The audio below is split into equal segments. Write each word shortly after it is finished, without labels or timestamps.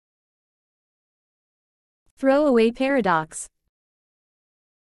Throwaway paradox.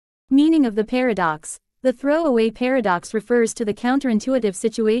 Meaning of the paradox. The throwaway paradox refers to the counterintuitive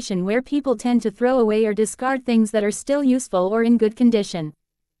situation where people tend to throw away or discard things that are still useful or in good condition.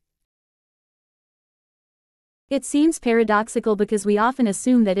 It seems paradoxical because we often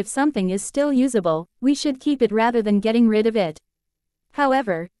assume that if something is still usable, we should keep it rather than getting rid of it.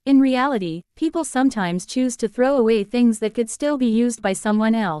 However, in reality, people sometimes choose to throw away things that could still be used by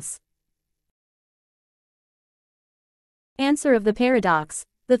someone else. Answer of the paradox.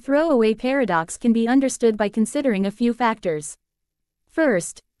 The throwaway paradox can be understood by considering a few factors.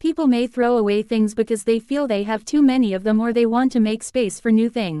 First, people may throw away things because they feel they have too many of them or they want to make space for new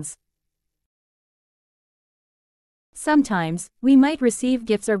things. Sometimes, we might receive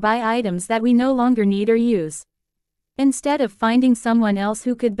gifts or buy items that we no longer need or use. Instead of finding someone else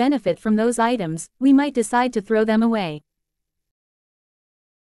who could benefit from those items, we might decide to throw them away.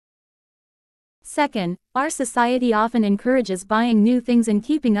 Second, our society often encourages buying new things and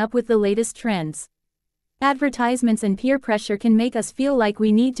keeping up with the latest trends. Advertisements and peer pressure can make us feel like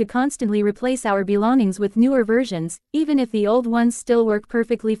we need to constantly replace our belongings with newer versions, even if the old ones still work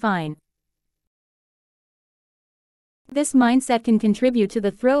perfectly fine. This mindset can contribute to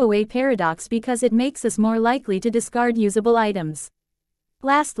the throwaway paradox because it makes us more likely to discard usable items.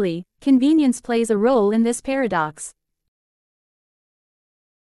 Lastly, convenience plays a role in this paradox.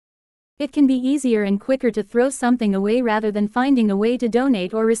 It can be easier and quicker to throw something away rather than finding a way to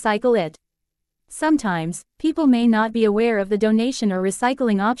donate or recycle it. Sometimes, people may not be aware of the donation or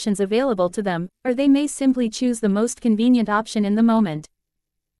recycling options available to them, or they may simply choose the most convenient option in the moment.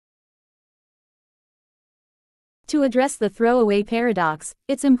 To address the throwaway paradox,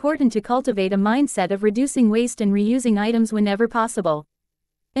 it's important to cultivate a mindset of reducing waste and reusing items whenever possible.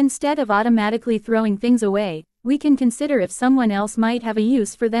 Instead of automatically throwing things away, we can consider if someone else might have a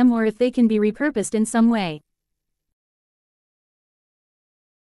use for them or if they can be repurposed in some way.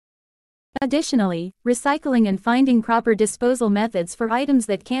 Additionally, recycling and finding proper disposal methods for items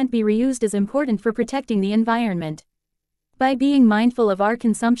that can't be reused is important for protecting the environment. By being mindful of our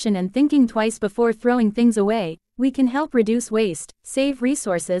consumption and thinking twice before throwing things away, we can help reduce waste, save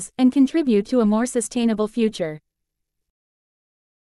resources, and contribute to a more sustainable future.